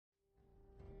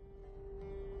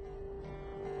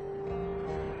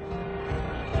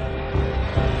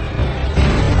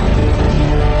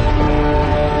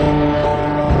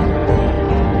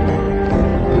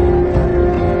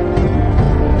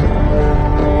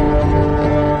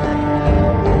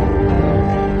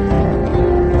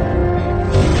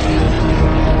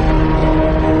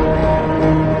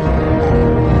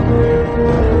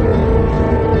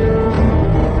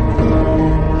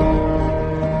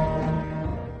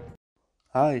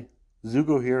Hi,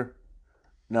 Zuko here.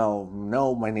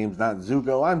 No, my name's not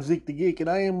Zuko. I'm Zeke the Geek, and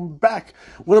I am back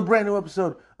with a brand new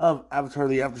episode of Avatar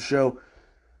the After Show.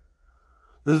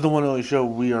 This is the one and only show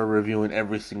we are reviewing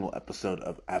every single episode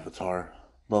of Avatar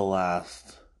The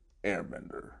Last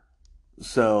Airbender.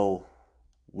 So,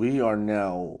 we're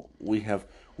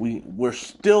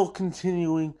still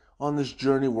continuing on this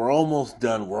journey. We're almost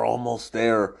done. We're almost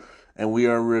there. And we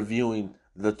are reviewing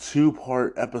the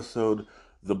two-part episode,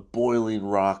 The Boiling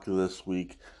Rock, this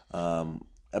week.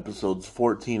 Episodes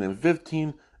 14 and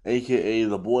 15, aka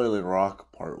The Boiling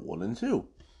Rock, part 1 and 2.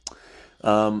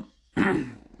 Um,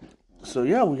 so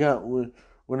yeah, we're gonna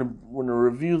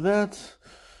review that,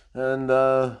 and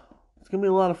it's gonna be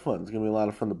a lot of fun. It's gonna be a lot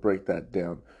of fun to break that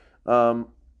down. Um,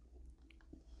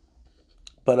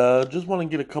 but just want to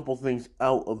get a couple things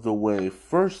out of the way.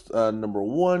 First, number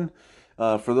one,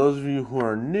 for those of you who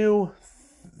are new,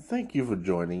 thank you for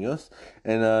joining us.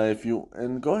 And if you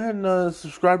and go ahead and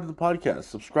subscribe to the podcast,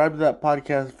 subscribe to that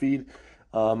podcast feed,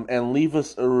 and leave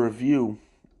us a review.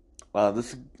 That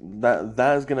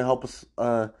is going to help us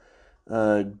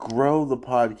grow the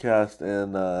podcast,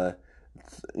 and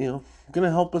it's, going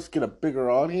to help us get a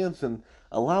bigger audience and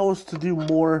allow us to do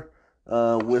more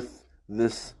with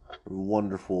this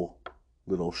wonderful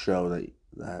little show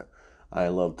that I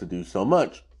love to do so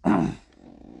much.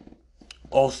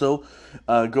 Also,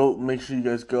 go make sure you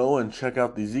guys go and check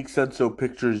out the Zeke Said So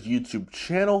Pictures YouTube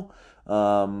channel.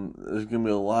 There's gonna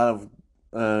be a lot of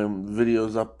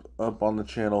videos up on the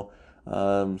channel.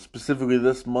 Specifically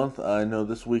this month, I know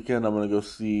this weekend I'm gonna go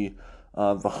see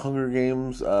the Hunger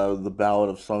Games, the Ballad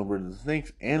of Songbirds and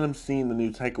Snakes, and I'm seeing the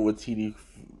new Taika Waititi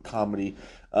comedy,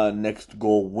 Next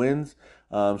Goal Wins.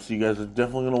 So you guys are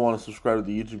definitely gonna want to subscribe to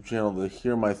the YouTube channel to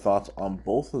hear my thoughts on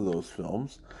both of those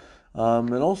films.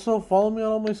 And also follow me on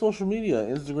all my social media: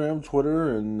 Instagram,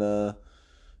 Twitter, and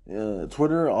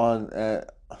Twitter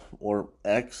or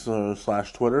X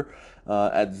slash Twitter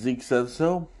at Zeke Said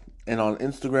So, and on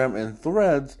Instagram and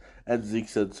Threads at Zeke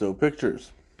Said So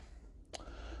Pictures.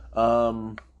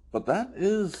 But that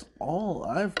is all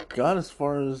I've got as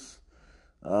far as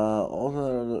all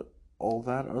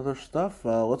that other stuff.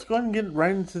 Let's go ahead and get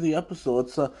right into the episode.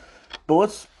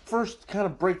 Let's first kind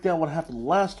of break down what happened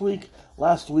last week.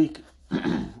 Last week,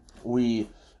 we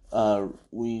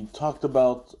talked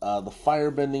about the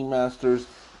Firebending Masters,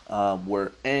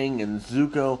 where Aang and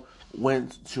Zuko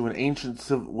went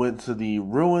to the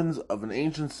ruins of an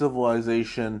ancient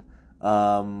civilization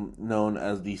known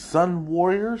as the Sun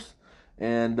Warriors,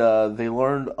 and they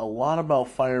learned a lot about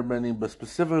firebending, but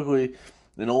specifically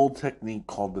an old technique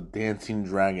called the Dancing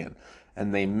Dragon,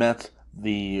 and they met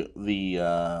the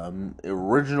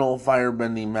original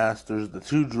firebending masters, the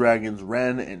two dragons,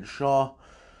 Ren and Shaw,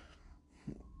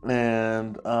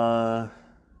 and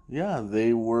yeah,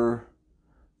 they were,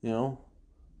 you know,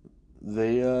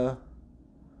 they the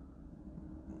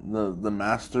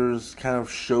masters kind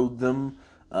of showed them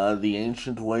the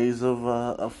ancient ways of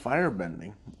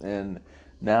firebending, and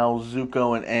now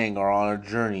Zuko and Aang are on a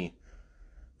journey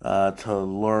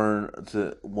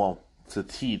to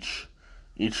teach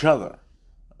each other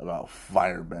about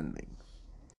firebending.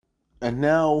 And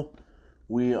now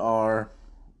we are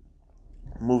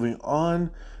moving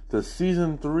on to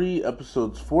season 3,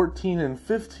 episodes 14 and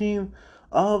 15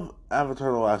 of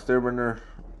Avatar: The Last Airbender,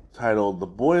 titled "The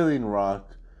Boiling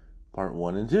Rock," part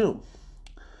 1 and 2.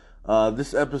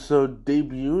 This episode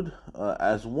debuted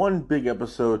as one big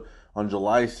episode on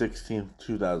July 16th,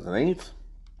 2008.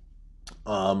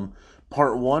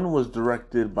 Part 1 was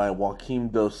directed by Joaquim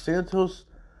dos Santos.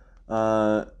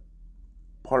 Part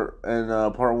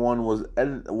 1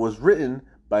 was written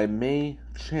by Mei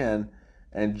Chan,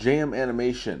 and JM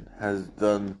Animation has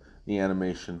done the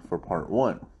animation for part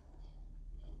 1.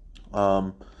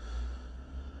 And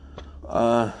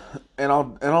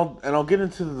I'll get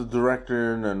into the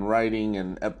director and writing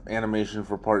and animation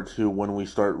for part 2 when we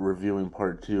start reviewing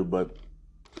part 2. But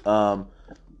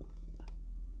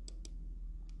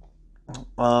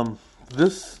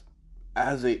this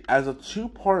as a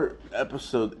 2-part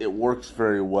episode, it works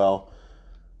very well.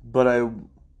 But I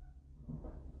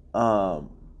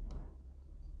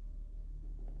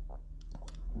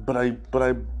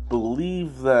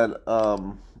believe that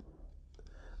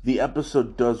the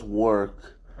episode does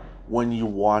work when you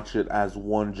watch it as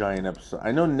one giant episode.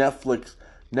 I know Netflix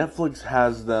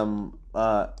has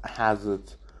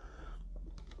it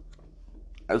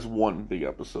as one big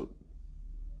episode.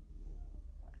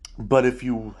 But if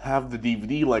you have the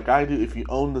DVD like I do, if you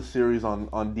own the series on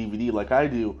DVD like I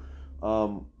do,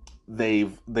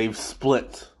 they've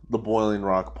split the Boiling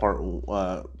Rock part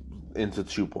into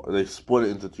 2 parts. They split it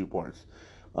into 2 parts.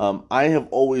 I have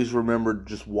always remembered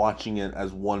just watching it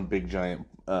as one big giant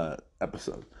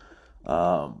episode.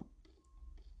 Um,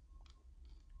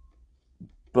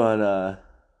 but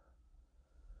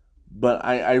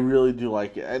I really do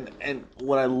like it, and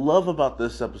what I love about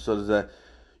this episode is that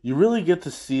you really get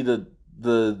to see the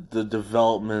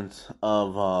development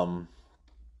of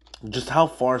just how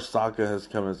far Sokka has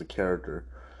come as a character.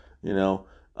 You know,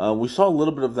 we saw a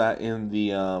little bit of that in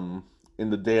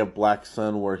the Day of Black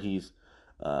Sun, where he's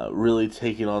really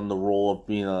taking on the role of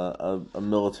being a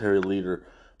military leader.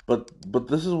 But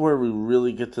this is where we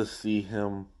really get to see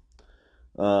him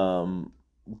um,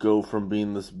 go from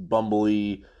being this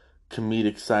bumbly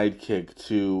comedic sidekick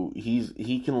to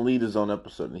he can lead his own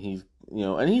episode, and he's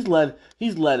led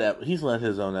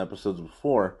his own episodes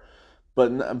before,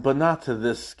 but not to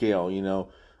this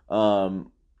scale.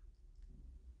 Um,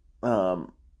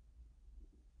 um,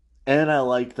 and I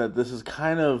like that this is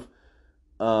kind of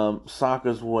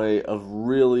Sokka's way of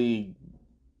really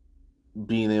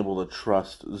being able to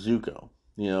trust Zuko.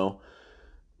 You know,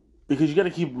 because you got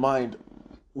to keep in mind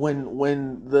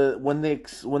when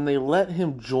they let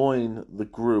him join the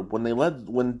group,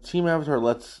 when Team Avatar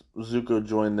lets Zuko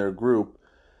join their group,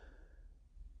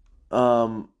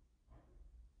 um,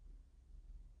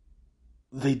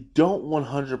 they don't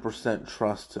 100%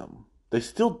 trust him. They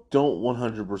still don't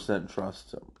 100%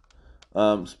 trust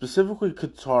him. Specifically,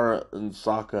 Katara and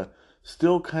Sokka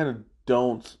still kind of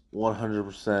don't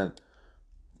 100%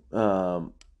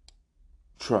 um,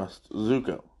 trust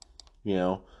Zuko. You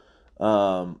know,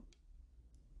 um,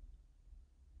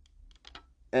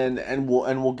 and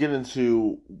we'll get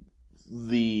into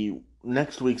the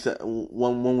next week's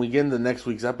when we get into next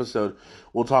week's episode.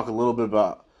 We'll talk a little bit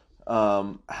about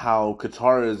how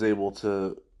Katara is able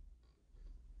to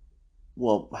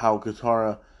how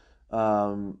Katara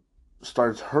um,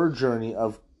 starts her journey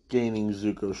of gaining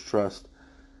Zuko's trust,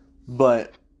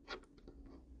 but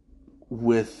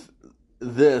with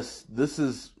this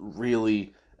is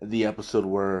really the episode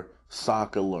where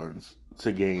Sokka learns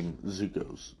to gain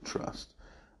Zuko's trust.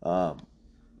 Um,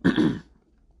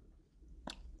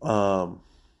 um,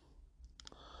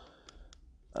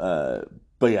 uh,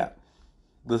 but yeah,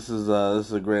 this is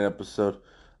a great episode,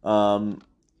 um,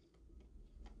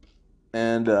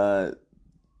 and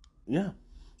yeah,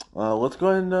 let's go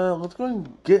ahead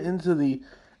and get into the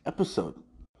episode.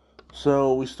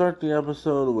 So we start the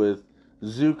episode with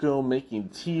Zuko making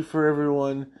tea for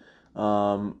everyone,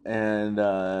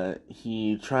 and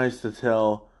he tries to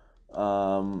tell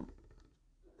um,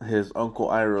 his Uncle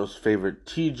Iroh's favorite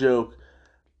tea joke,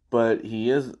 but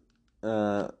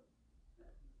uh,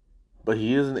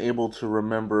 he isn't able to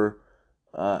remember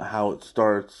how it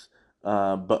starts.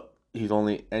 But he's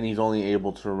only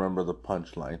able to remember the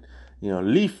punchline.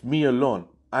 Leave me alone.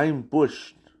 I'm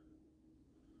bushed.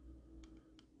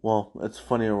 Well, it's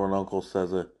funnier when Uncle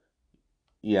says it.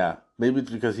 Yeah, maybe it's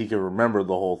because he can remember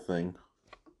the whole thing.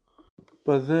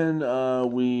 But then but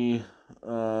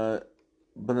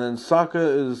then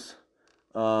Sokka is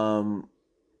um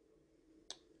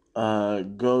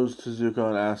goes to Zuko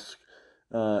and asks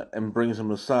and brings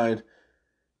him aside,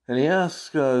 and he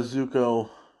asks Zuko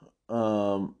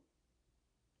um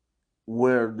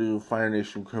where do Fire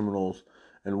Nation criminals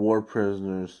and war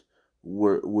prisoners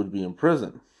would be in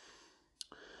prison.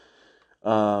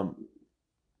 Um,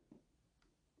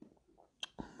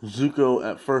 Zuko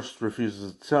at first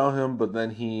refuses to tell him, but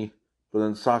then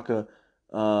Sokka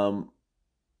um,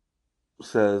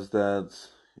 says that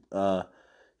uh,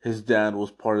 his dad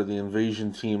was part of the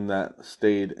invasion team that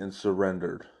stayed and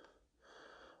surrendered.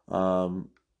 Um,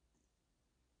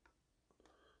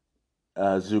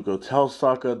 Zuko tells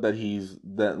Sokka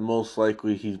that most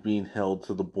likely he's being held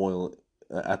to the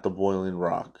at the Boiling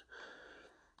Rock,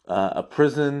 a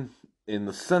prison in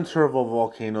the center of a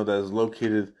volcano that is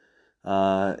located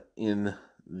in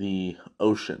the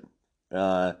ocean,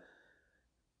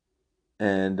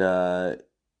 and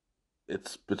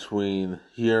it's between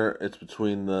here. It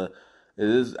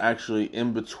is actually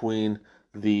in between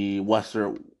the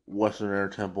Western Air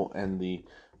Temple and the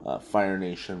Fire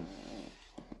Nation.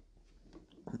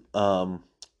 Um,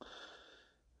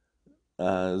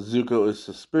 Zuko is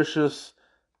suspicious,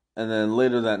 and then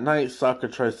later that night,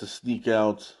 Sokka tries to sneak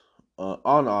out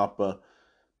on Appa,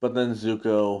 but then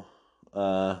Zuko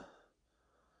uh,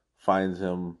 finds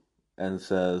him and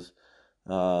says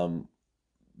um,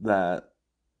 that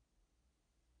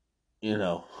you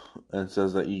know, and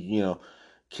says that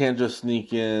can't just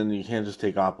sneak in, you can't just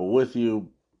take Appa with you.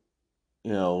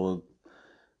 You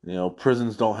know,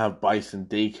 prisons don't have bison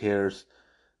daycares,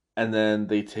 and then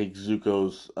they take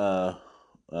Zuko's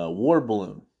war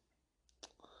balloon.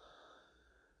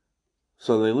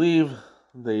 So they leave.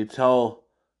 they tell,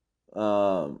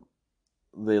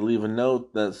 they leave a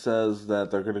note that says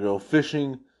that they're going to go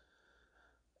fishing,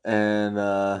 and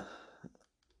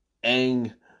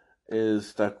Aang is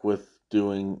stuck with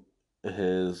doing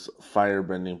his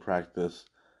firebending practice.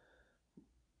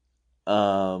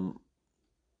 Um,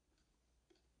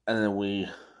 and then we,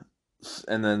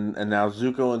 and now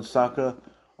Zuko and Sokka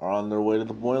are on their way to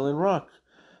the Boiling Rock.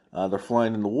 They're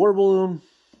flying in the war balloon.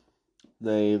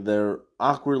 They're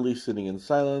awkwardly sitting in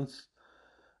silence.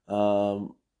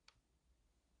 Um,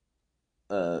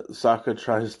 Sokka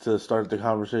tries to start the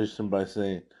conversation by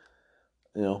saying,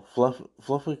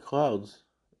 fluffy clouds,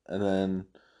 and then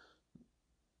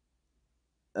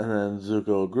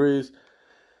Zuko agrees.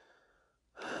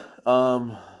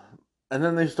 Um, and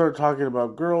then they start talking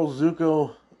about girls.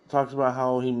 Zuko talks about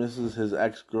how he misses his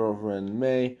ex-girlfriend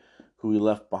May, who he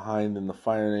left behind in the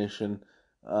Fire Nation.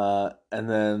 And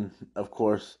then, of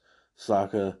course,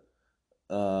 Sokka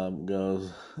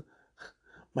goes,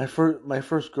 my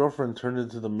first girlfriend turned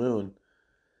into the moon,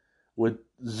 with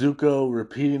Zuko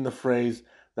repeating the phrase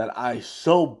that I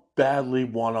so badly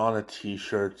want on a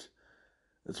t-shirt.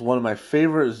 It's one of my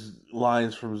favorite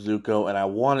lines from Zuko, and I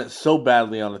want it so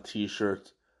badly on a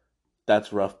t-shirt.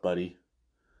 That's rough, buddy.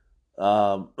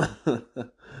 Um,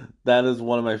 that is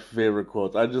one of my favorite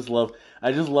quotes. I just love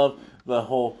the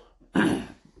whole, you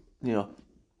know,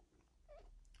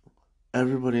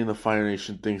 everybody in the Fire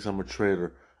Nation thinks I'm a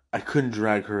traitor. I couldn't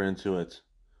drag her into it.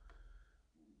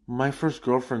 My first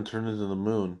girlfriend turned into the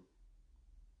moon.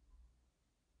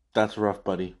 That's rough,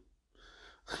 buddy.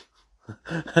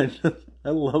 I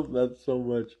love that so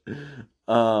much.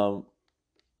 Um,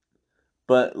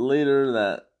 but later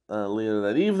that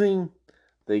evening,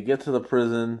 they get to the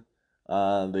prison.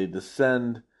 They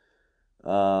descend,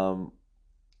 um,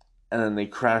 and then they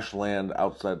crash land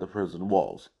outside the prison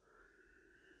walls.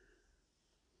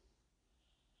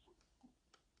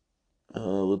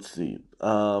 Let's see.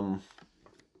 And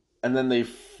then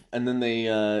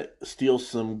they steal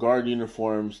some guard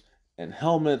uniforms and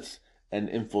helmets and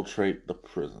infiltrate the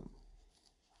prison.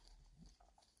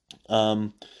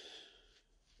 Um,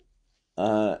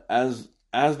 as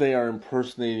they are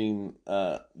impersonating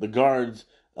the guards,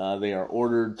 they are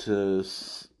ordered to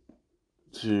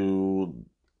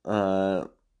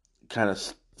kind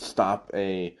of stop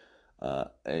a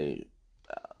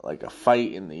like a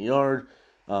fight in the yard.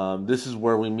 This is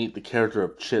where we meet the character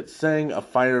of Chit Sang, a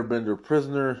firebender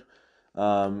prisoner,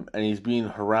 and he's being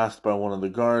harassed by one of the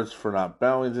guards for not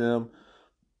bowing to him.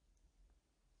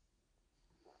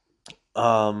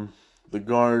 The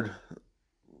guard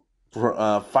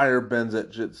firebends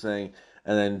at Chit Sang,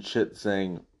 and then Chit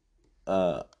Sang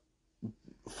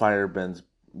firebends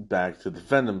back to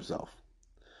defend himself.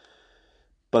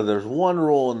 But there's one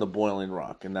rule in the Boiling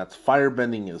Rock, and that's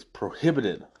firebending is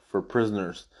prohibited for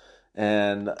prisoners,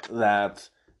 and that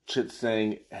Chit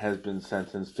Sang has been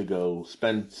sentenced to go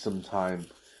spend some time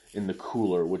in the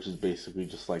cooler, which is basically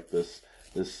just like this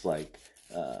like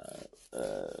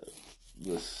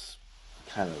this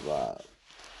kind of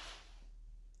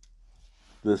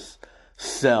this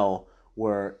cell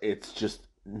where it's just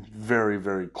very,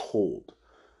 very cold.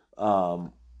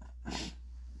 Um,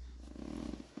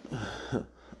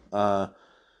 the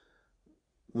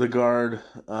guard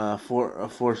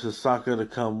forces Sokka to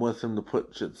come with him to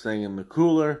put Chit Sang in the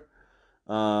cooler,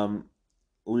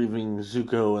 leaving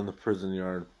Zuko in the prison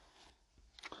yard.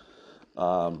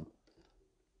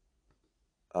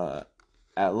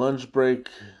 At lunch break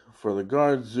for the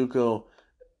guards, Zuko.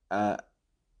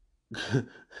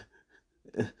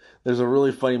 There's a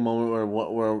really funny moment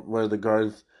where the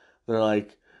guards, they're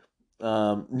like,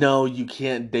 no, you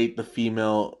can't date the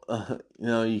female.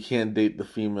 No, you can't date the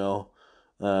female.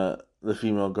 The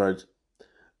female guards.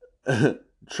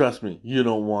 Trust me, you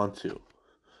don't want to.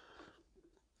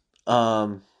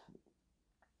 Um.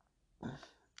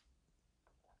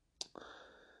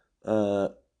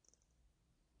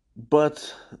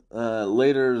 But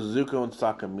later, Zuko and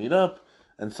Sokka meet up,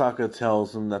 and Sokka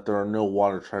tells him that there are no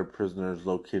Water Tribe prisoners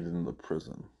located in the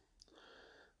prison.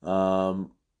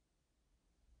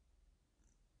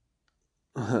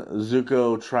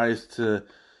 Zuko tries to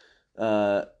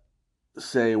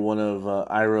say one of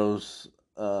Iroh's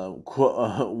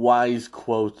wise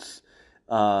quotes,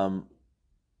 and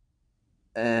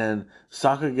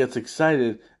Sokka gets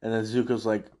excited, and then Zuko's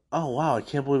like, "Oh wow, I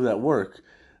can't believe that worked.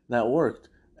 That worked."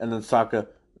 And then Sokka,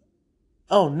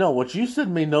 "Oh no, what you said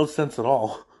made no sense at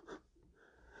all."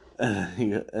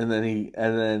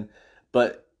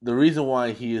 But the reason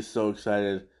why he is so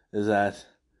excited is that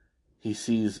he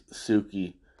sees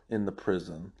Suki in the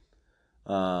prison.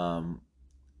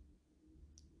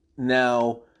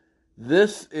 Now,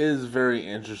 This is very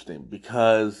interesting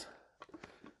because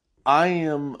I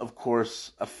am, of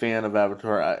course, a fan of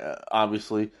Avatar.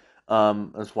 Obviously,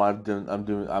 that's why I'm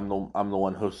the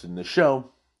one hosting the show.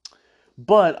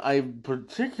 But I'm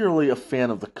particularly a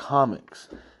fan of the comics.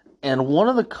 And one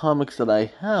of the comics that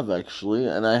I have actually,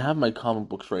 and I have my comic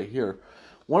books right here.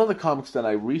 One of the comics that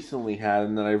I recently had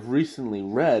and that I've recently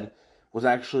read was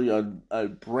actually a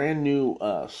brand new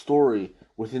story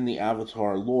within the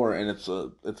Avatar lore, and it's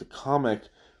a comic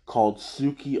called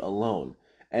Suki Alone,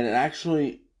 and it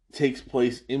actually takes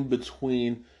place in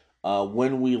between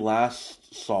when we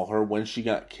last saw her, when she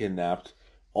got kidnapped,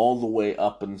 all the way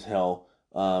up until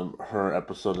her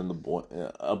episode in the boy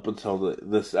up until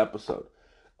this episode.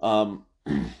 Um,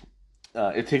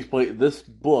 it takes place. This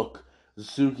book,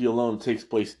 Suki Alone, takes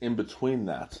place in between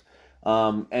that,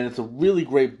 and it's a really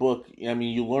great book. I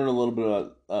mean, you learn a little bit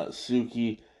about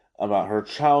Suki, about her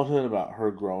childhood, about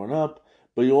her growing up,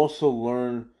 but you also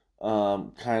learn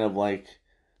kind of like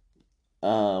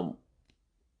um,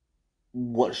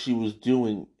 what she was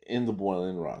doing in the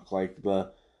Boiling Rock, like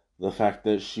the fact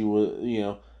that she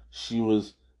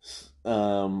was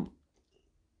um,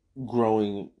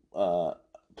 growing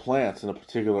plants in a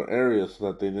particular area so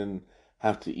that they didn't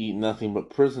have to eat nothing but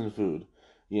prison food.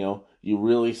 You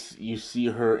see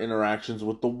her interactions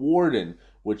with the warden,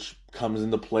 which comes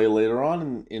into play later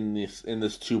on in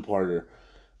this two-parter.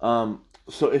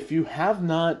 So if you have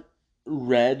not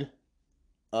read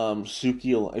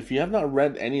Suki, if you have not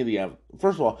read any of the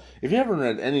first of all, if you haven't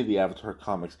read any of the Avatar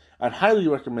comics, I'd highly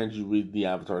recommend you read the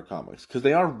Avatar comics because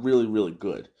they are really really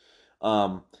good.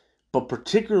 Um, but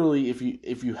particularly if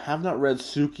you have not read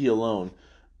Suki Alone,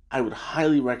 I would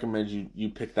highly recommend you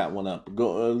pick that one up. You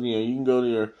can go to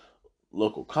your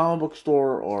local comic book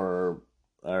store or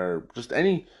just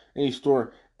any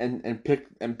store and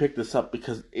pick this up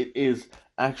because it is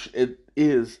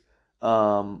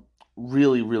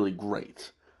really really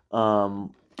great.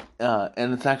 Um,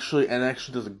 and actually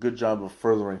does a good job of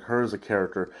furthering her as a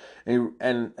character,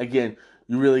 and again,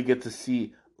 you really get to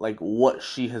see like what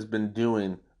she has been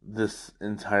doing this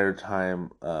entire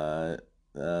time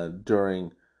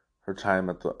during her time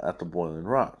at the Boiling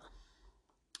Rock.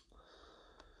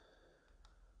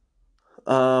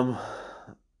 Um,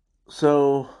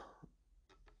 so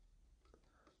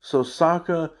so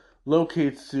Sokka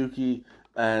locates Suki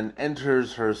and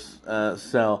enters her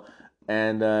cell,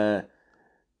 and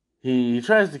he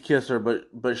tries to kiss her,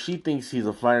 but she thinks he's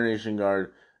a Fire Nation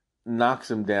guard, knocks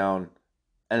him down,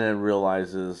 and then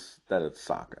realizes that it's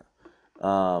Sokka.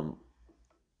 Um,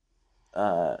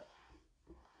 uh,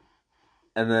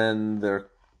 and then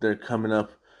they're coming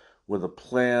up with a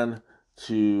plan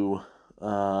to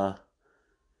uh,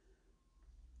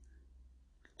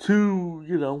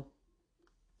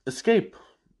 escape.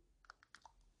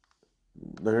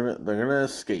 They're gonna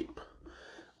escape.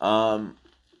 Um,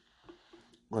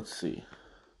 let's see.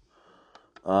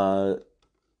 Uh,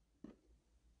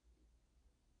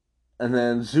 and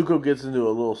then Zuko gets into a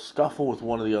little scuffle with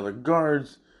one of the other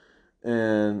guards,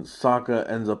 and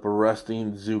Sokka ends up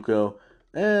arresting Zuko.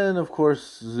 And of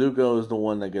course, Zuko is the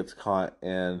one that gets caught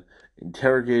and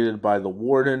interrogated by the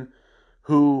warden,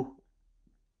 who,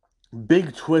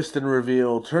 big twist and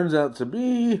reveal, turns out to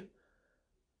be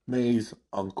May's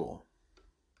uncle.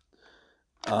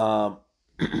 Um,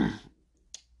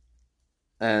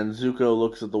 and Zuko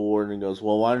looks at the warden and goes,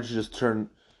 "Well, why don't you just turn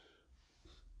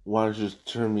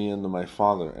me into my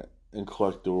father and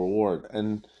collect the reward?"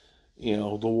 And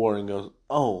the warden goes,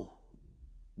 "Oh,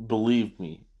 believe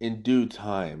me, in due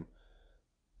time,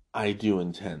 I do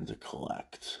intend to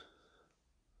collect."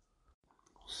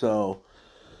 So,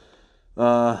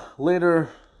 later,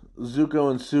 Zuko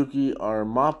and Suki are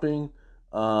mopping.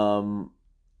 Um,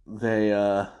 they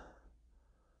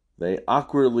they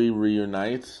awkwardly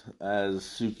reunite as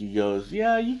Suki goes,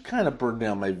 "Yeah, you kind of burned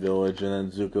down my village," and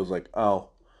then Zuko's like, "Oh,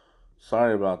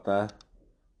 sorry about that.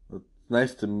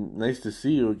 Nice to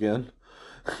see you again."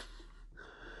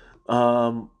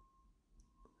 um,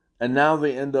 and now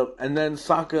they end up, and then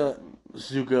Sokka,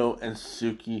 Zuko, and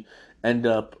Suki end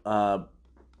up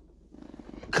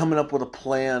coming up with a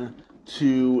plan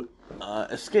to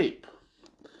escape.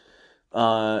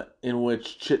 In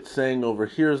which Chit Sang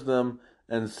overhears them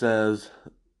and says,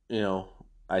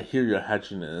 "I hear you're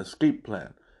hatching an escape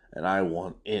plan, and I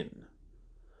want in."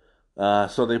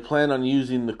 So they plan on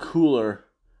using the cooler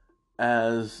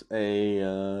as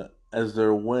a as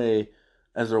their way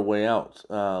out,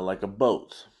 like a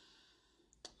boat.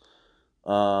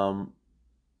 Um,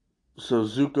 so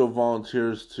Zuko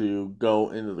volunteers to go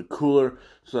into the cooler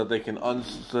so that he can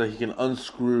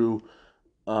unscrew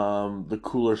the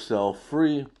cooler cell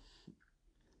free,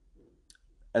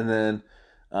 and then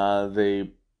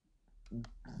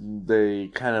they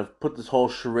kind of put this whole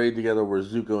charade together where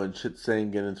Zuko and Chit-Sang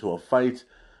get into a fight.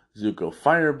 Zuko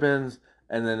firebends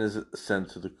and then is sent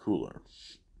to the cooler.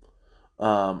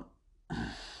 Um,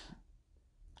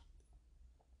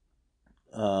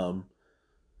 um,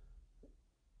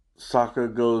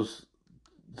 Sokka goes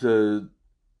to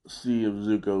see if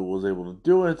Zuko was able to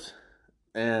do it,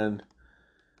 and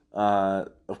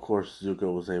of course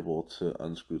Zuko was able to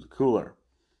unscrew the cooler.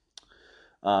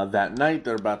 That night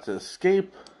they're about to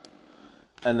escape,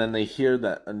 and then they hear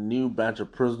that a new batch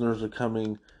of prisoners are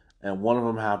coming, and one of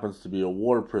them happens to be a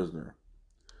war prisoner.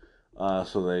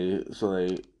 So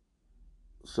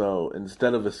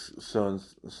instead of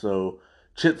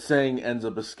Chit-Sang ends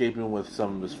up escaping with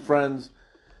some of his friends.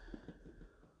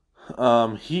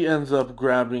 He ends up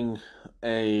grabbing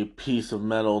a piece of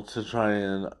metal to try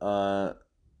and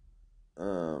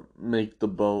make the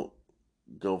boat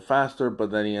go faster, but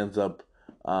then he ends up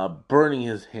burning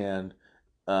his hand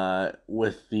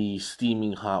with the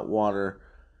steaming hot water,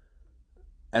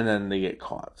 and then they get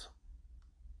caught.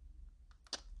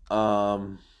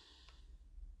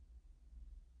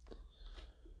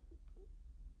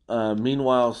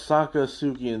 Meanwhile, Sokka,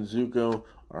 Suki, and Zuko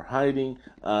are hiding.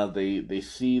 They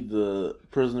see the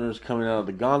prisoners coming out of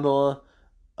the gondola,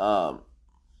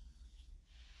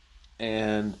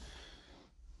 and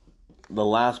the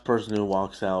last person who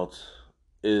walks out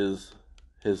is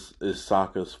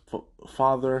Sokka's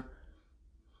father,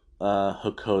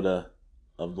 Hakoda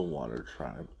of the Water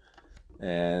Tribe,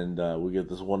 and we get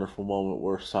this wonderful moment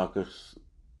where Sokka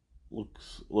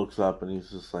looks up and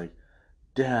he's just like,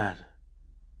 "Dad,"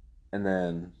 and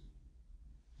then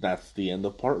that's the end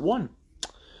of part 1.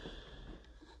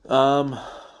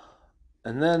 And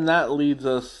then that leads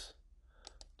us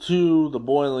to the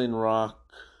Boiling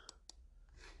Rock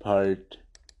part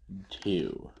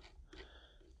 2.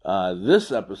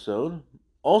 This episode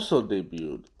also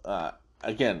debuted.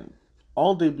 Again,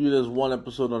 all debuted as one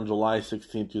episode on July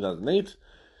 16, 2008.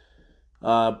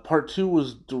 Part 2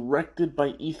 was directed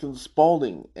by Ethan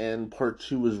Spalding, and part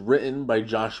 2 was written by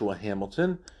Joshua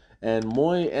Hamilton, and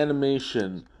Moy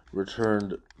Animation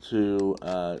returned to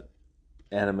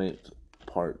animate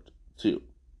part 2.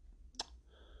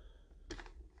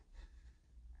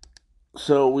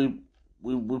 So we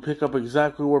pick up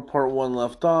exactly where part 1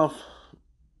 left off.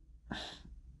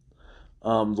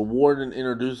 The warden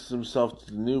introduces himself to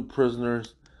the new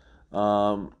prisoners,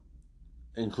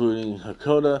 including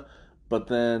Hakoda, but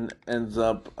then ends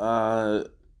up,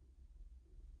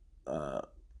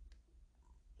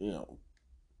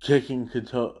 kicking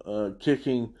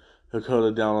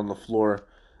Hakoda down on the floor,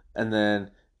 and then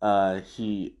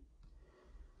he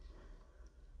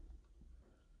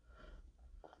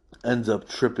ends up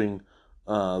tripping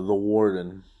the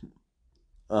warden.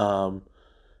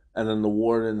 And then the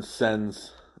warden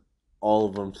sends all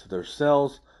of them to their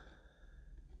cells.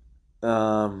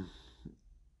 And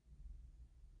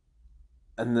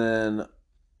then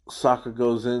Sokka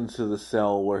goes into the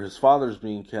cell where his father's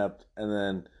being kept, and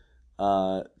then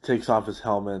takes off his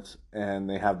helmet, and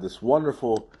they have this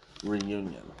wonderful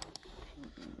reunion.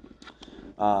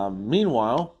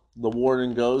 Meanwhile, the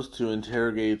warden goes to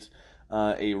interrogate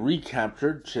a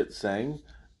recaptured Chit-Sang,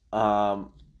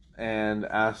 and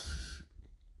asks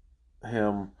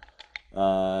him,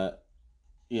 who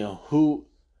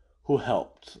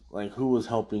helped, like who was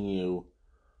helping you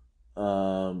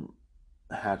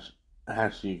hatch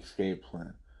the escape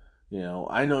plan.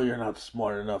 I know you're not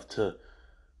smart enough to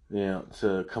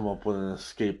to come up with an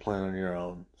escape plan on your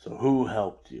own. So who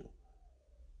helped you?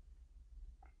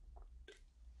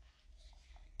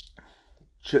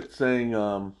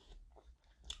 Chit-Sang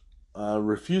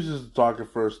refuses to talk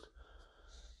at first.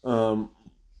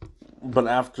 But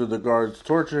after the guards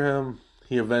torture him,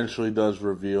 he eventually does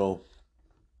reveal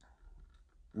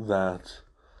that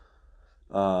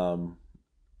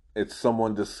it's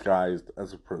someone disguised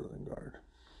as a prison guard.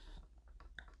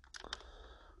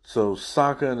 So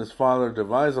Sokka and his father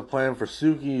devise a plan for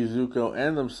Suki, Zuko,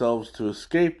 and themselves to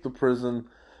escape the prison.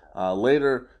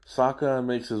 Later, Sokka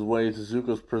makes his way to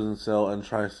Zuko's prison cell and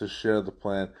tries to share the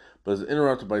plan, but is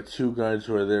interrupted by 2 guards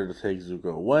who are there to take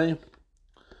Zuko away.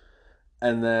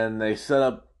 And then they set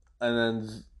up, and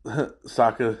then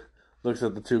Sokka looks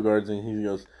at the 2 guards and he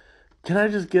goes, "Can I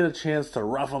just get a chance to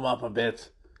rough them up a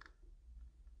bit?"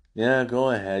 "Yeah, go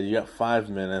ahead. You got 5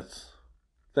 minutes.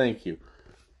 Thank you."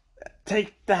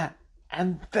 "Take that,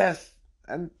 and this,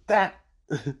 and that."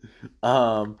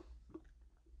 And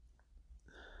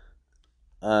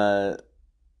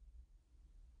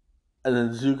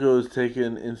then Zuko is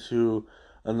taken into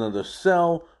another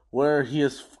cell where he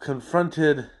is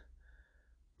confronted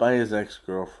by his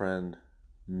ex-girlfriend,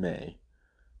 May.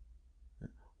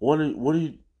 What are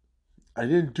you, I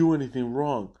didn't do anything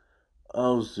wrong.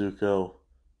 Oh, Zuko,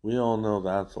 we all know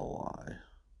that's a lie.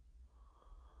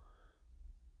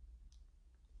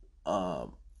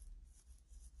 Um,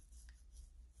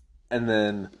 and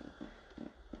then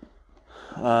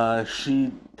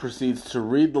she proceeds to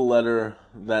read the letter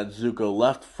that Zuko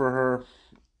left for her,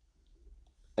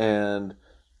 and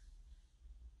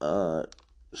uh,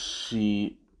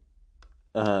 she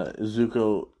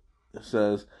Zuko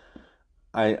says,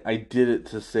 I did it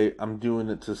to save. I'm doing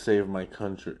it to save my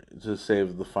country, to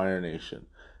save the Fire Nation."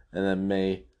 And then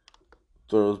May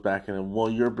throws back in him, "Well,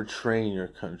 you're betraying your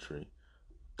country.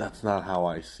 That's not how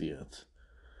I see it."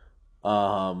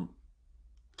 Um.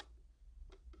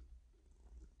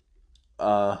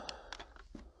 Uh.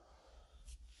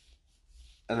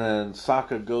 And then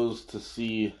Sokka goes to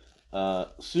see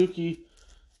Suki.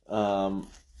 Um.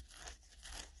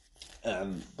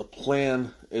 And the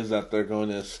plan is that they're going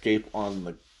to escape on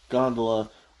the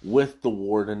gondola with the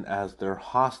warden as their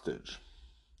hostage.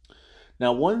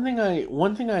 Now, one thing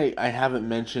I haven't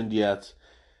mentioned yet,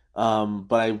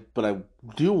 but I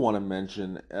do want to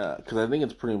mention because I think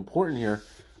it's pretty important here.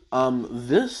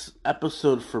 This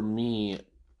episode for me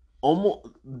almost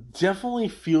definitely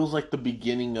feels like the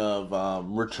beginning of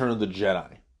Return of the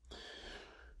Jedi.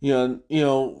 In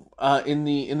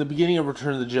the beginning of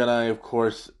Return of the Jedi, of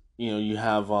course, you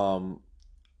have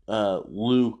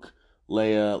Luke,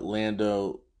 Leia,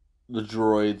 Lando, the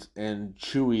droids, and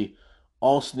Chewie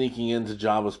all sneaking into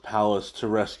Jabba's palace to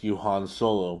rescue Han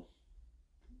Solo.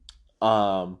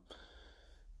 Um,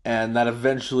 and that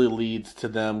eventually leads to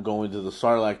them going to the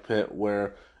Sarlacc pit,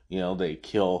 where they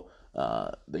kill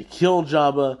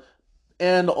Jabba,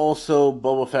 and also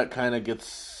Boba Fett kind of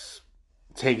gets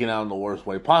taken out in the worst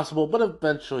way possible, but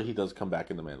eventually he does come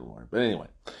back in the Mandalorian. But anyway,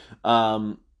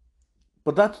 um,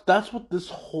 but that's what this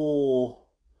whole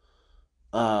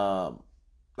um,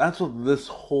 that's what this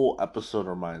whole episode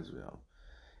reminds me of.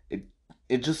 It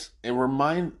it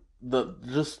remind the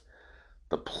just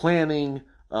the planning,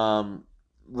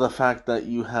 the fact that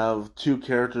you have two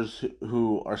characters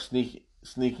who are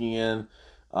sneaking in,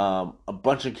 a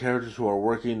bunch of characters who are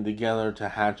working together to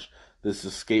hatch this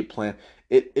escape plan.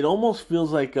 It almost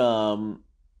feels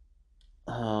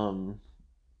um,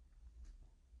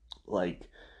 like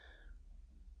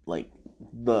like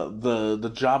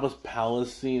the Jabba's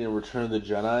palace scene in Return of the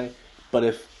Jedi, but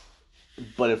if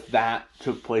that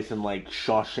took place in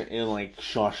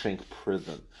Shawshank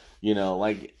prison,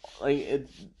 like it.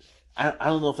 I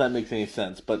don't know if that makes any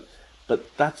sense, but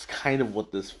that's kind of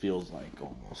what this feels like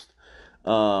almost.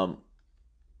 Um,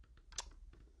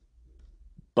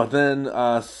 but then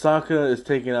Sokka is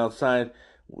taken outside.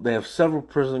 They have several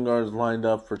prison guards lined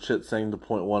up for Chit Sang to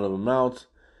point one of them out.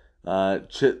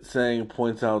 Chit Sang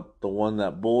points out the one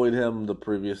that bullied him the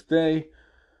previous day.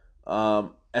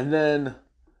 And then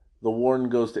the warden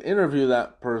goes to interview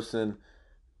that person,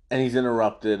 and he's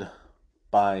interrupted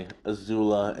by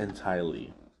Azula and Ty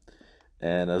Lee.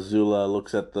 And Azula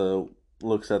looks at the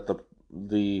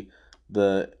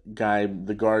guy,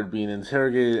 the guard being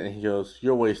interrogated, and he goes,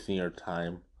 "You're wasting your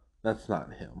time. That's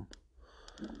not him."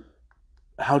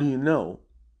 "How do you know?"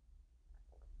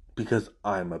 "Because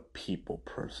I'm a people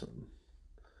person."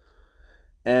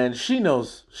 And she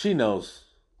knows.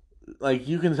 Like,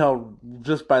 you can tell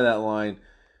just by that line,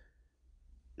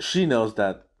 she knows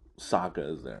that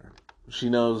Sokka is there. She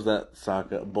knows that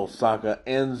both Sokka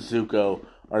and Zuko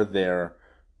are there,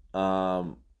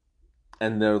 and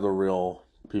they're the real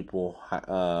people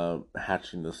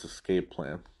hatching this escape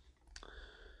plan.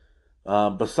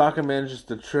 But Sokka manages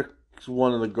to trick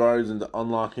one of the guards into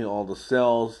unlocking all the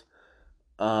cells,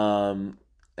 and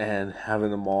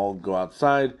having them all go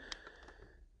outside.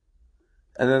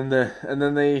 And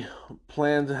then they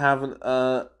plan to have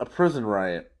a prison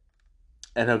riot,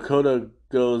 and Hakoda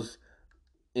goes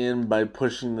in by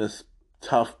pushing this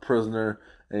tough prisoner,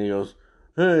 and he goes,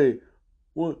 "Hey,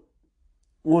 what'd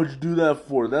you do that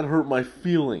for? That hurt my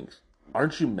feelings.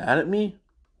 Aren't you mad at me?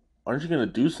 Aren't you gonna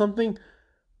do something?"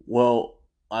 "Well,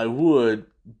 I would,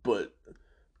 but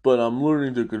I'm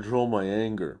learning to control my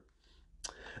anger."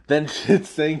 Then Chit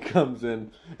Sang comes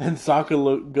in, and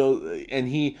Sokka goes, and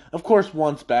he, of course,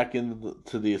 wants back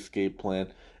into the escape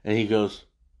plan, and he goes,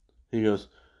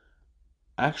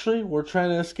 "Actually, we're trying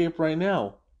to escape right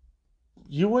now.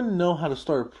 You wouldn't know how to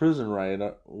start a prison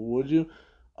riot, would you?"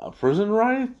 "A prison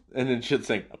riot?" And then Chit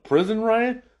Sang, "A prison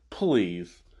riot?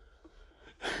 Please."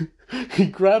 He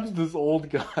grabs this old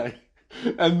guy,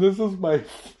 and this is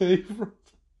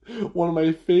one of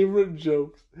my favorite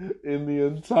jokes in the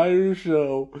entire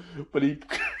show, but he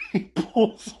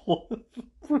pulls one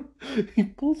he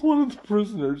pulls one of the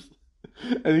prisoners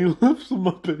and he lifts him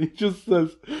up and he just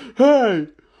says, "Hey,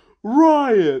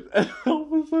 riot!" And all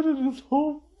of a sudden, this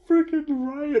whole freaking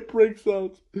riot breaks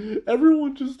out.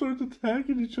 Everyone just starts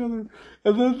attacking each other,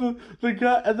 and then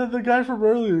the guy from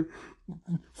earlier,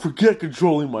 "Forget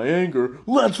controlling my anger.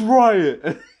 Let's riot!"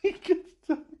 And he gets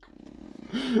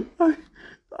I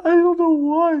I don't know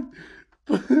why,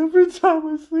 but every time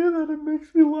I see that, it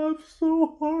makes me laugh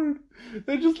so hard.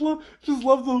 I just love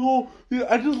the whole. Yeah,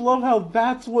 I just love how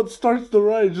that's what starts the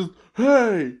riot. Just,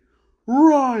 hey,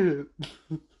 riot.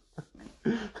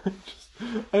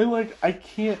 I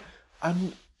can't.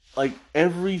 I'm like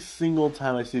every single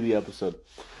time I see the episode,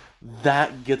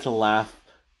 that gets a laugh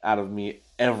out of me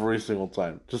every single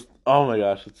time. Just, oh my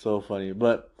gosh, it's so funny.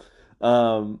 But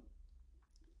um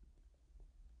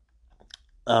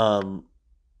um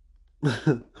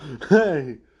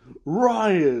hey,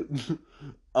 riot.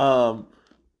 Um,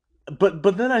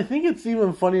 but then I think it's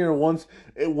even funnier when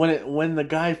the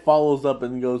guy follows up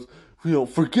and goes,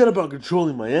 forget about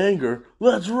controlling my anger.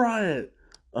 Let's riot.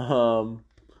 Um,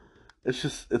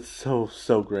 it's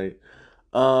so great.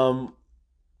 Um,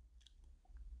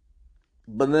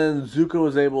 but then Zuko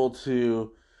is able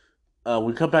to.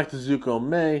 We cut back to Zuko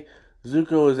and May.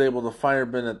 Zuko is able to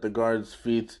firebend at the guard's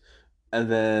feet,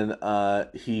 and then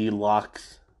he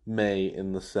locks May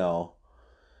in the cell.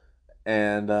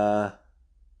 And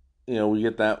we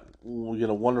get a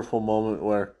wonderful moment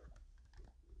where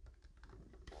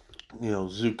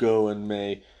Zuko and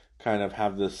May kind of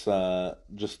have this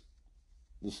just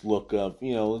this look of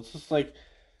it's just like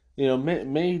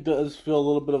May does feel a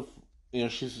little bit of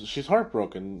she's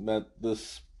heartbroken that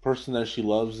this person that she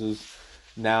loves is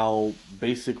now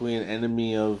basically an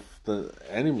enemy of the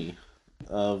enemy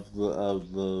of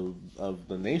the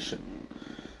nation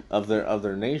of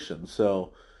their nation.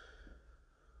 So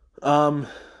um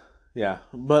yeah,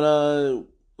 but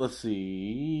let's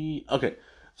see. Okay,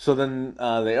 so then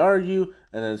they argue,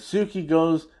 and then Suki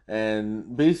goes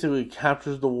and basically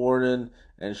captures the warden,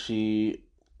 and she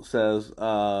says,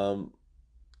 you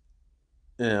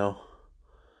know,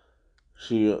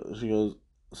 she goes,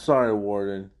 "Sorry,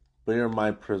 warden, but you're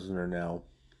my prisoner now."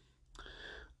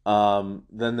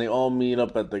 Then they all meet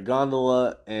up at the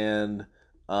gondola,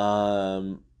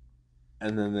 um,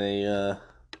 and then they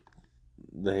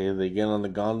get on the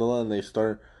gondola and they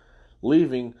start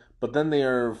leaving, but then they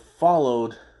are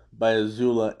followed by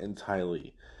Azula and Ty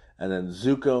Lee. And then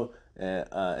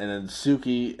and then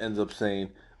Suki ends up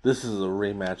saying, "This is a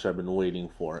rematch I've been waiting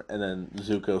for." And then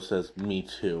Zuko says, "Me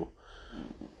too."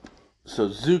 So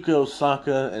Zuko,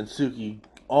 Sokka, and Suki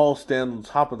all stand on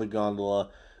top of the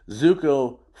gondola.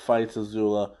 Zuko fights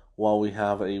Azula while we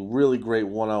have a really great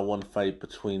one-on-one fight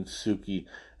between Suki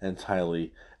and Ty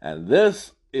Lee. And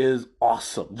this is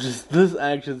awesome. Just this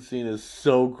action scene is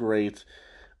so great.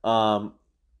 Um,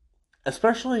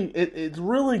 Especially it's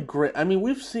really great. I mean,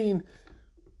 we've seen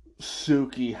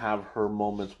Suki have her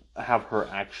moments, have her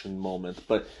action moments,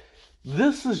 but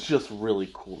this is just really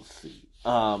cool to see.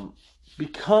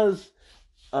 Because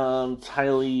Ty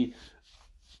Lee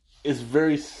is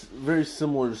very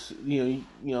similar.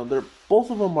 They're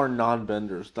both of them are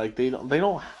non-benders. Like they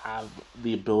don't have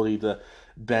the ability to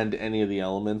bend any of the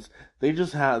elements. They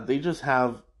just have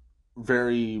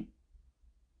very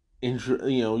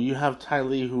you have Ty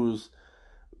Lee who's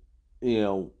you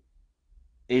know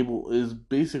able is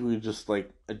basically just like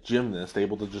a gymnast,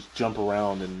 able to just jump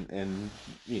around and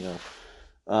you know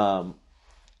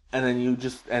and then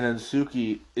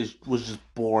Suki is was just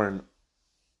born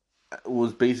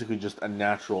was basically just a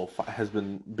natural has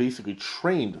been basically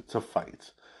trained to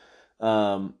fight.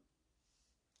 Um,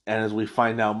 and as we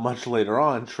find out much later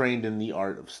on, trained in the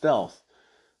art of stealth.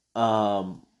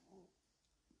 Um,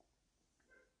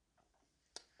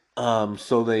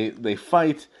 so they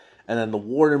fight, and then the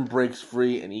warden breaks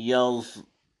free, and he yells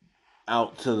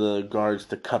out to the guards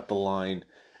to cut the line,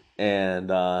 and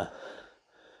the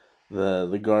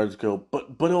guards go,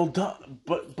 but he'll die,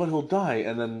 but he'll die,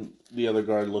 and then the other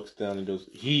guard looks down and goes,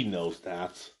 he knows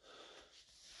that.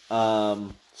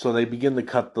 So they begin to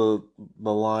cut the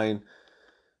line.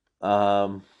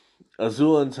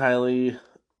 Azula and Ty Lee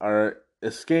are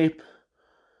escape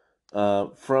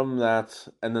from that,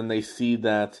 and then they see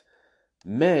that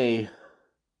May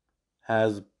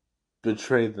has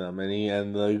betrayed them,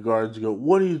 and the guards go,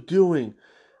 "What are you doing?"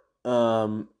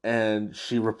 And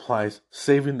she replies,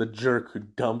 "Saving the jerk who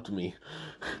dumped me."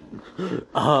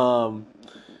 um,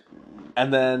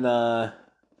 and then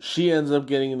she ends up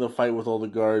getting in the fight with all the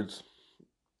guards.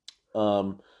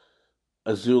 Um,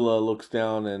 Azula looks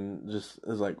down and just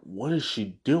is like, "What is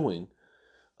she doing?"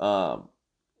 Um,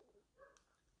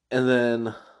 and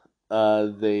then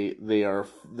they are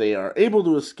able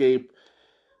to escape.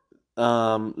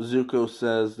 Zuko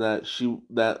says that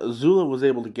Azula was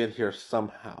able to get here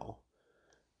somehow,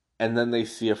 and then they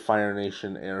see a Fire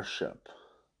Nation airship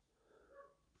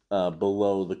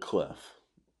below the cliff,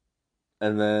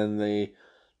 and then they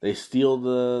steal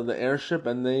the airship,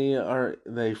 and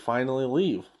they finally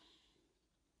leave.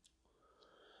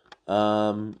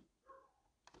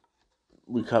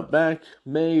 We cut back.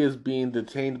 May is being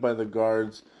detained by the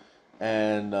guards,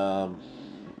 and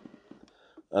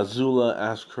Azula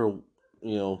asks her,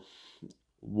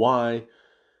 why,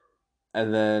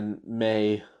 and then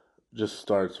May just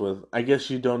starts with, "I guess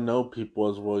you don't know people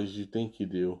as well as you think you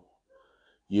do.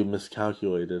 You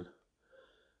miscalculated."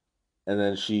 And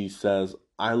then she says,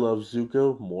 "I love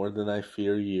Zuko more than I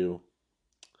fear you."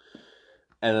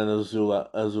 And then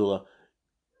Azula,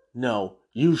 "No,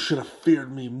 you should have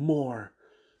feared me more."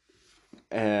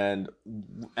 And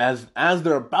as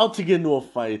they're about to get into a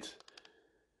fight,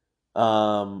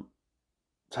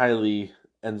 Ty Lee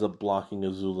ends up blocking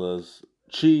Azula's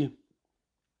chi.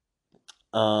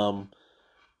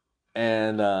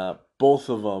 And both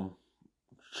of them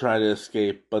try to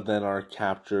escape, but then are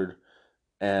captured.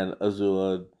 And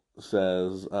Azula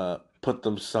says, "Put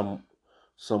them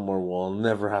somewhere we'll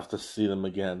never have to see them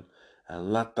again,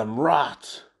 and let them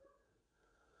rot."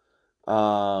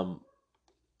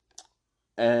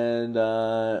 And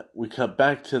we cut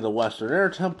back to the Western Air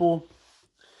Temple.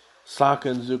 Sokka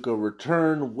and Zuko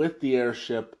return with the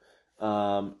airship,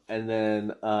 and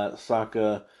then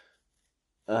Sokka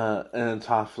and then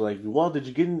Toph's like, "Well, did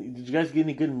you guys get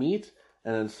any good meat?"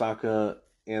 And then Sokka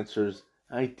answers,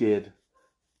 "I did.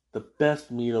 The best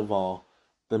meat of all,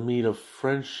 the meat of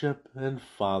friendship and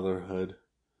fatherhood."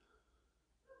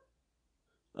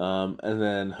 And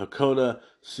then Hakoda,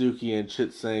 Suki, and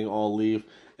Chitsang all leave,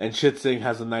 and Chitsang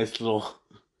has a nice little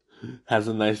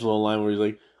line where he's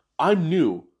like, "I'm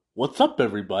new. What's up,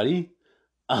 everybody?"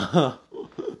 Uh,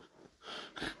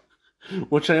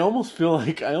 which I almost feel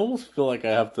like I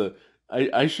have to.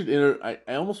 I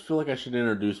almost feel like I should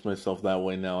introduce myself that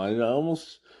way now. I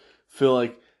almost feel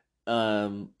like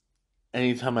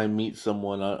anytime I meet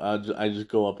someone, I just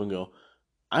go up and go,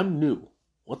 "I'm new.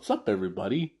 What's up,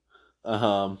 everybody?"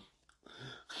 Um,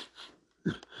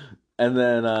 and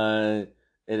then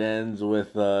it ends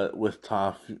with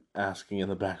Toph asking in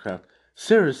the background,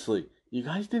 "Seriously, you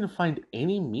guys didn't find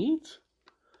any meat?"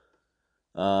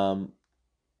 Um,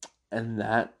 and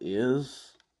that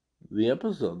is the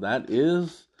episode. That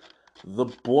is The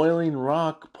Boiling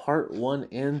Rock Part 1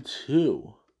 and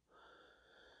 2.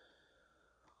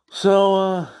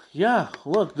 So yeah,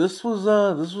 look, this was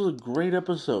a great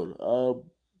episode.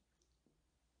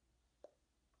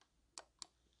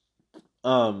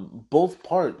 Both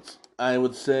parts I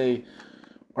would say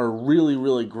are really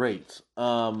really great.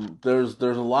 There's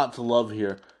a lot to love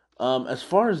here. As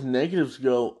far as negatives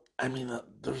go, I mean,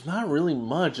 there's not really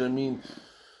much. I mean,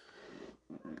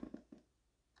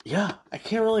 yeah, I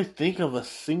can't really think of a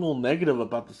single negative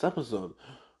about this episode.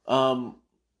 Um,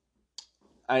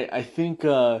 I think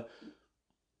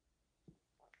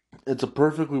it's a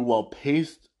perfectly well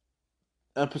paced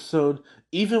episode.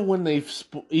 Even when they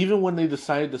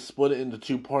decided to split it into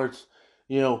two parts,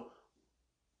 you know,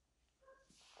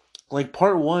 like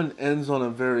part one ends on a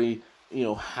very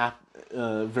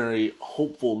very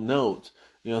hopeful note.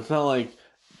 It's not like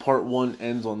part one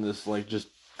ends on this like just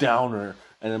downer,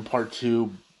 and then part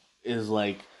two is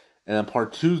like, and then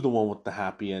part two is the one with the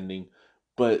happy ending.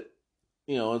 But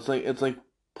it's like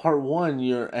part one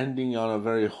you're ending on a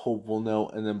very hopeful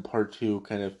note, and then part two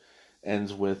kind of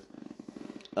ends with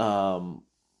um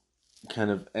kind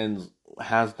of ends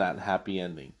has that happy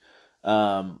ending.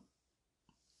 Um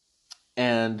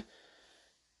and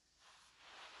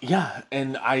yeah,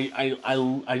 and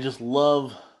I just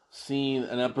love seeing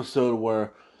an episode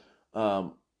where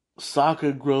um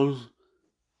Sokka grows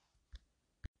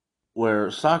more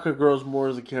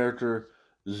as a character,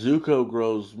 Zuko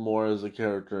grows more as a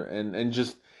character, and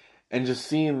just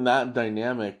seeing that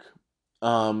dynamic.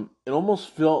 It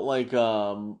almost felt like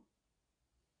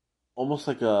almost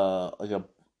like a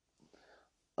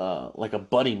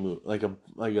buddy movie, like a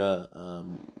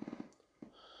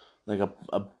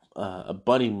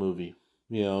buddy movie.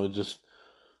 Just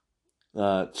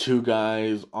two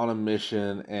guys on a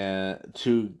mission, and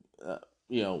two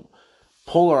you know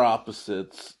polar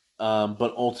opposites,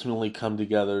 but ultimately come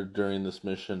together during this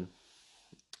mission.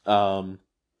 Um,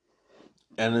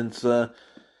 and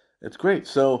it's great.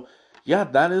 So yeah,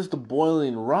 that is The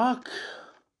Boiling Rock.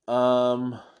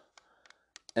 Um,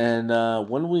 and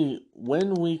when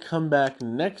we come back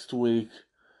next week,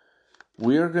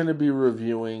 we are going to be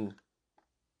reviewing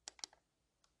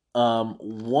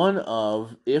one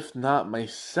of, if not my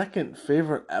second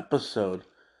favorite episode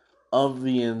of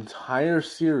the entire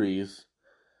series,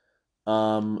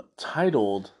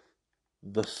 titled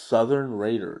The Southern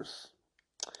Raiders.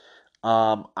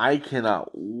 I cannot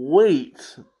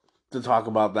wait to talk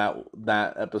about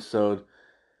that episode,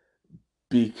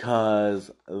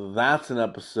 because that's an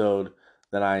episode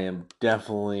that I am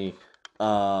definitely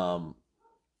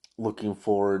looking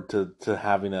forward to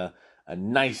having a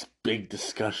nice big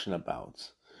discussion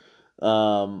about.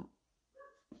 Um,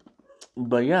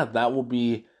 but yeah, that will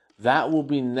be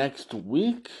next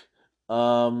week.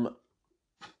 Um,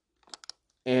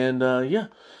 and yeah,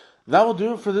 that will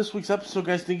do it for this week's episode,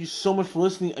 guys. Thank you so much for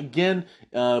listening. Again,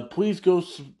 please,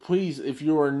 if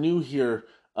you are new here,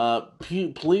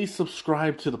 please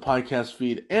subscribe to the podcast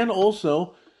feed, and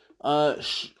also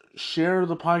share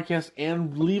the podcast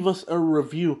and leave us a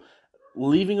review.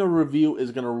 Leaving a review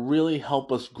is going to really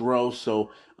help us grow.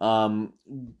 So on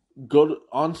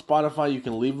Spotify. You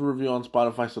can leave a review on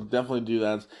Spotify, so definitely do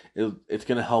that. It's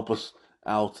going to help us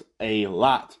out a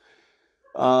lot.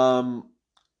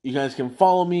 You guys can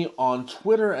follow me on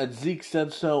Twitter at Zeke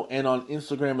Said So, and on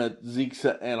Instagram at Zeke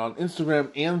Said, and on Instagram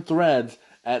and Threads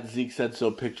at Zeke Said So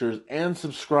Pictures, and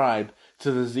subscribe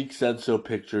to the Zeke Said So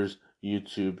Pictures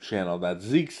YouTube channel. That's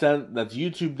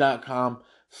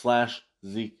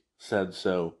YouTube.com/Zeke Said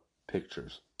So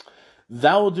Pictures.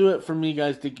 That will do it for me,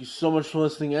 guys. Thank you so much for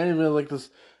listening. If you like this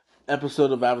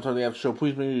episode of Avatar the After Show,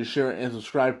 please make sure you share it and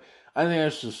subscribe. I think I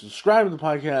should subscribe to the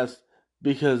podcast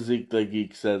because Zeke the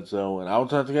Geek said so. And I will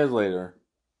talk to you guys later.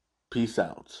 Peace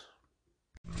out.